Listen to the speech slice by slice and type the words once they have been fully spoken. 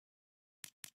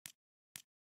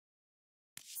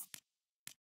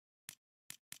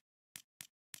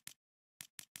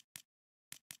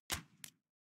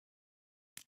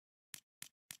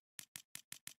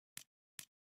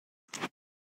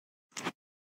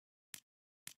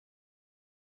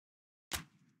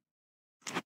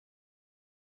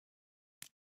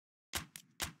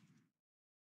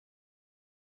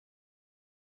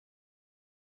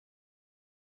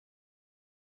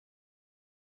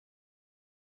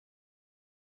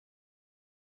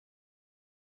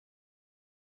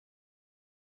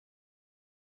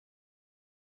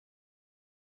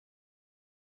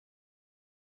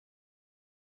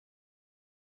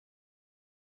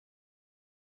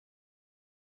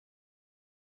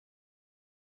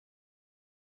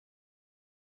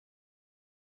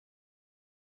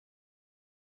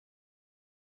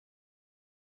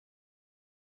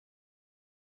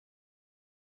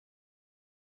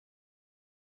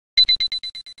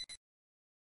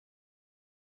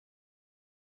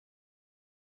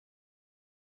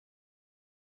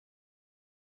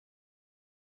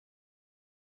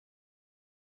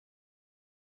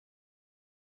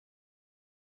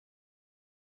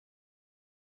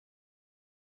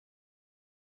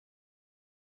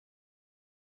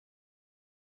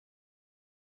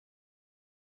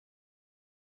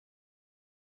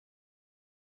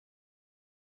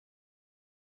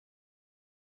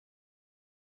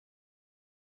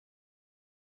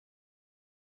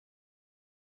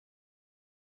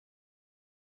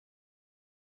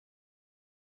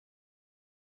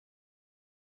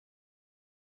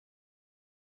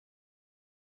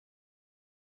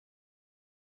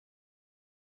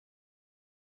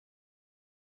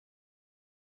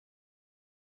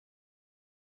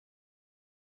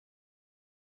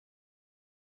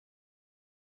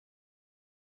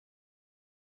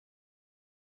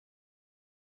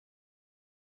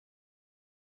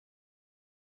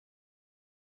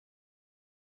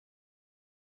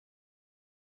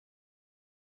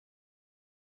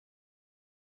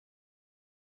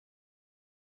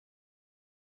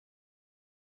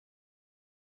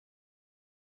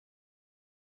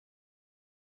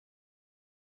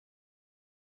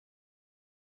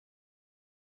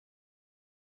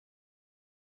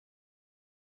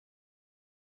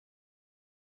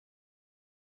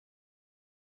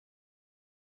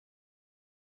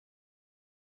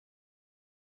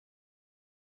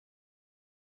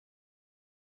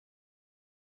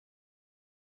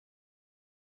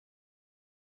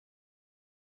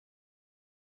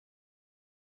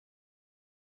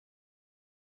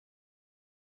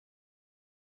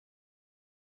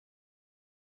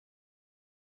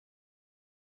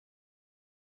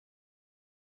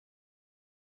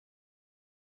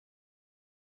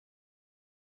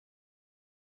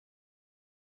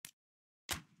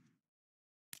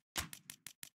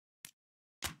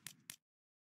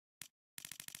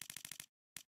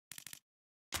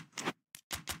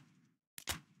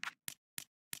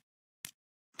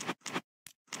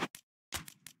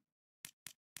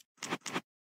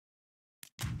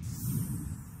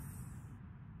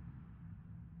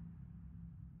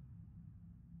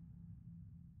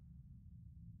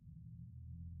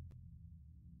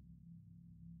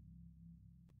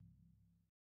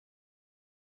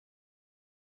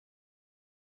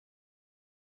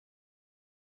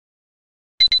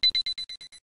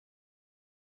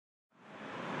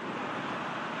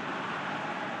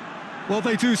Well,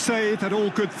 they do say that all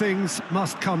good things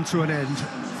must come to an end.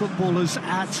 Footballers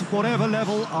at whatever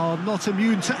level are not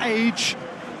immune to age,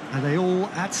 and they all,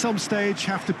 at some stage,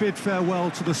 have to bid farewell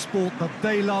to the sport that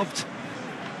they loved.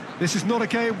 This is not a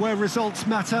game where results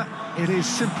matter. It is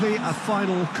simply a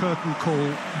final curtain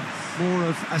call, more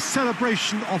of a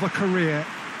celebration of a career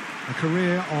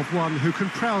of one who can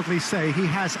proudly say he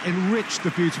has enriched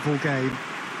the beautiful game.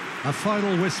 A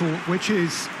final whistle which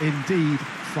is indeed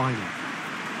final.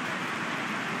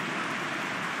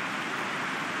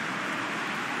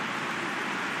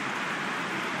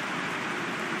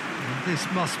 This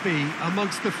must be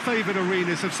amongst the favoured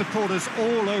arenas of supporters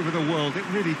all over the world. It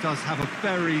really does have a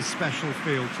very special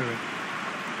feel to it.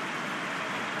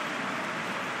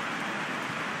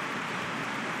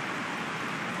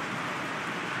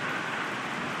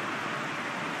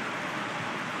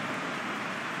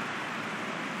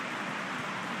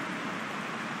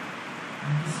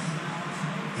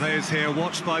 Players here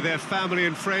watched by their family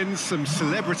and friends, some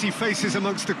celebrity faces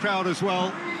amongst the crowd as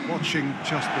well, watching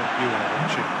just what you are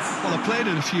watching. Well, I played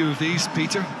in a few of these,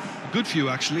 Peter. A good few,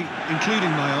 actually,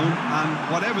 including my own,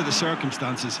 and whatever the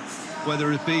circumstances,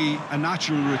 whether it be a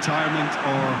natural retirement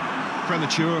or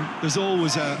premature, there's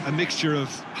always a mixture of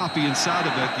happy and sad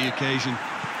about the occasion,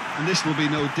 and this will be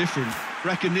no different.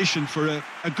 Recognition for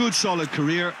a good, solid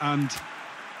career, and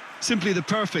simply the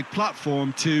perfect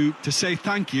platform to say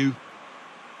thank you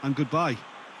and goodbye.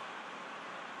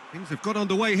 Things have got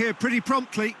underway here pretty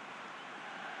promptly.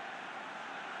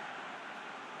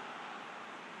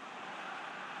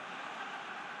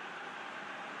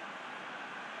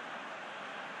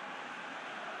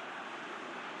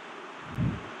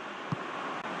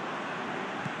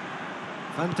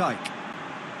 Van Dijk.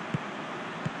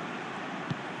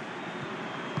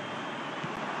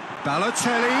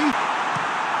 Balotelli.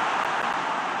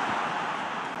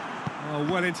 Oh,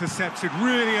 well intercepted,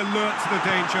 really alert to the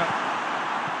danger.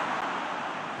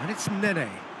 And it's Nene.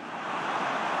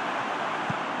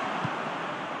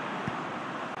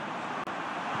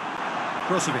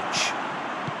 Brozovic.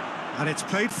 And it's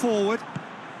played forward.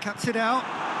 Cuts it out.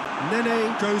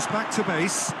 Nene goes back to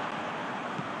base.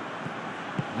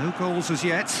 No goals as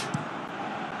yet.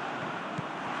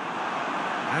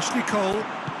 Ashley Cole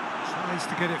tries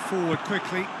to get it forward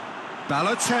quickly.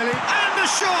 Balotelli, and the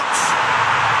shot!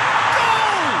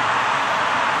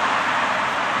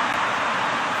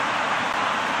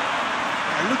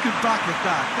 Looking back at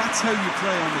that, that's how you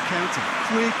play on the counter.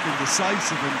 Quick and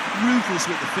decisive and ruthless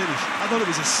with the finish. I thought it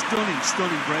was a stunning,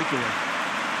 stunning breakaway.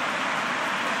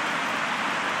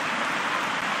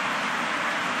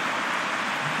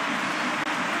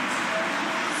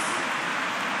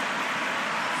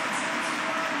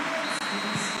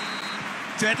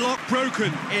 Deadlock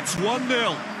broken, it's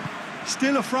 1-0.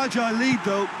 Still a fragile lead,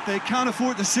 though. They can't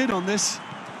afford to sit on this.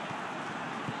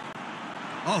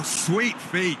 Oh, sweet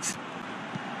feet.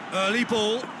 Early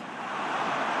ball.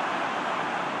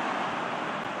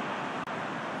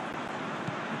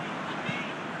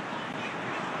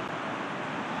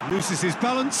 Loses his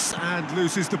balance and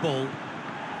loses the ball.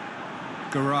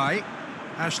 Garay.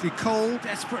 Ashley Cole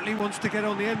desperately wants to get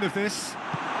on the end of this.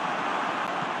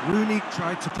 Rooney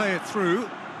tried to play it through.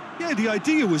 Yeah, the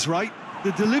idea was right.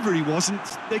 The delivery wasn't.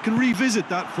 They can revisit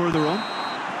that further on.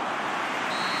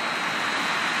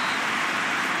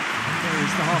 There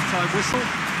is the half-time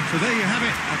whistle. So there you have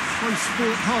it, a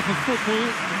close-fought half of football.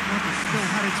 One has still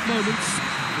had its moments,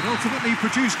 but ultimately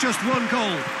produced just one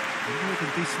goal. A more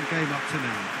than decent game up to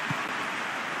now.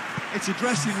 It's a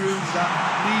dressing room that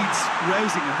needs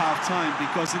rousing at half-time,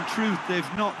 because in truth they've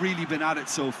not really been at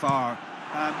it so far.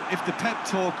 If the pep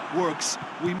talk works,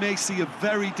 we may see a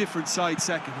very different side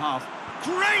second half.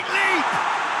 Great leap!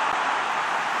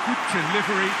 Good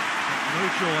delivery, but no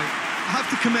joy. I have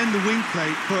to commend the wing play,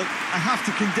 but I have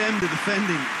to condemn the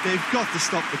defending. They've got to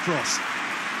stop the cross.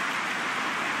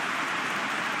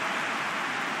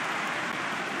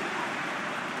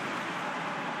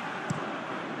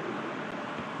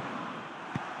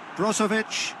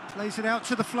 Brozovic plays it out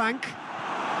to the flank.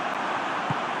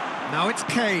 Now it's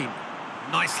Kane.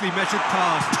 Nicely measured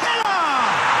pass. PELE!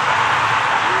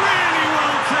 Really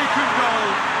well taken goal.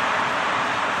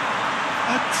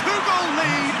 A two-goal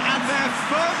lead, and they're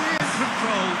firmly in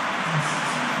control.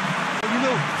 You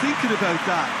know, thinking about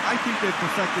that, I think they've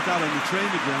perfected that on the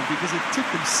training ground, because it took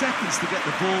them seconds to get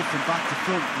the ball from back to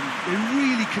front, and they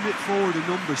really commit forward in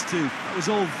numbers too. That was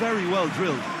all very well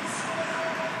drilled.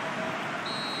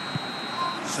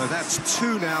 So that's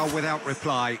 2 now without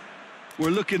reply. We're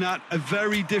looking at a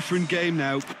very different game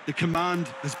now. The command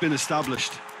has been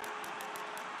established.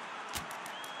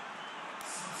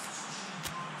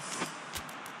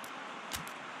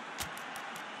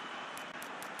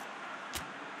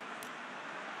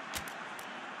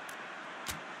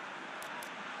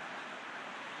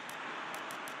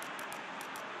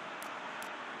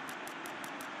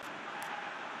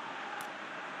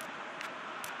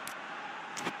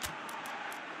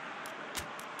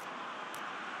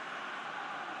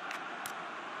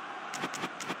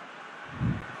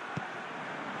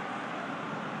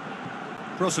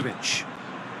 Brozovic.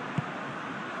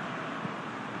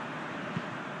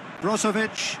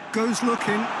 Brozovic goes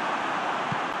looking.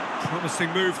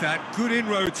 Promising move that. Good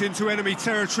inroads into enemy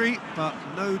territory, but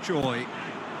no joy.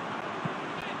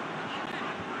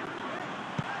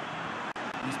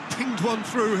 He's pinged one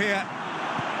through here.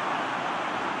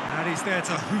 And he's there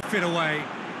to hoof it away.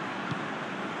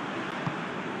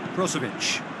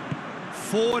 Brozovic.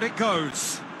 Forward it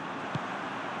goes.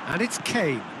 And it's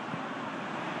Kane.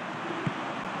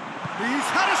 He's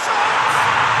had a shot!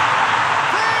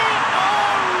 They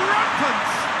are rampant!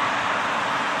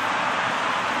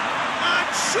 And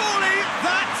surely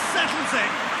that settles it!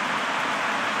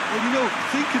 Well, you know,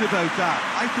 thinking about that,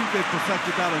 I think they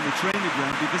perfected that on the training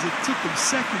ground because it took them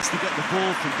seconds to get the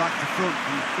ball from back to front.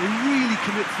 And they really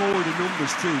commit forward in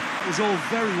numbers too. It was all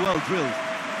very well drilled.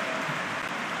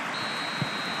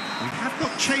 We have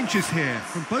got changes here,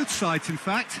 from both sides in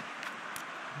fact.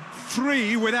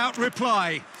 3 without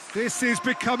reply. This is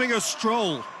becoming a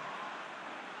stroll.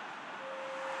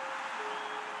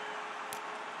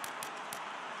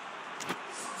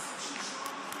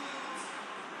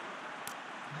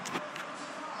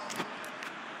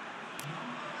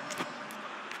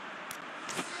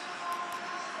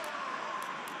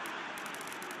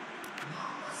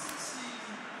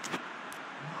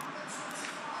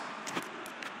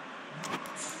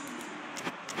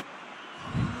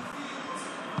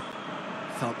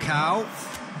 Falcao.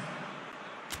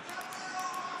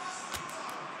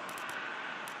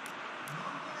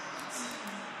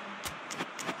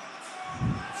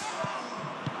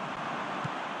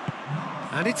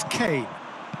 And it's Kane.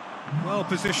 Well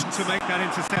positioned to make that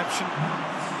interception.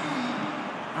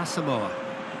 Asamoah.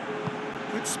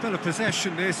 Good spell of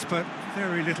possession this, but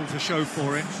very little to show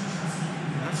for it.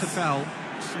 That's a foul.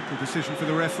 Simple decision for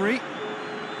the referee.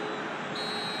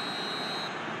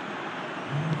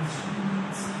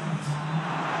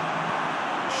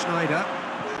 Schneider.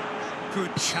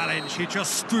 Good challenge, he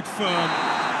just stood firm.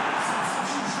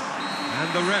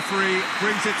 And the referee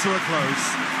brings it to a close.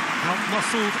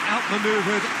 Out-muscled,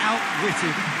 out-manoeuvred,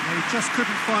 outwitted. They just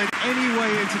couldn't find any way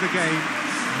into the game.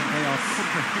 And they are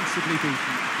comprehensively beaten.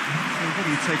 So what do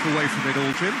you take away from it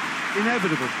all, Jim?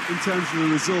 Inevitable in terms of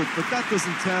the result, but that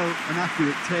doesn't tell an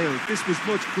accurate tale. This was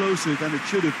much closer than it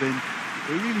should have been.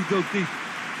 They really dug deep.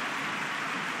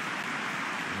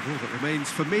 All that remains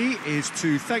for me is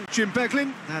to thank Jim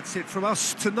Beglin. That's it from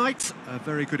us tonight. A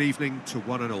very good evening to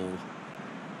one and all.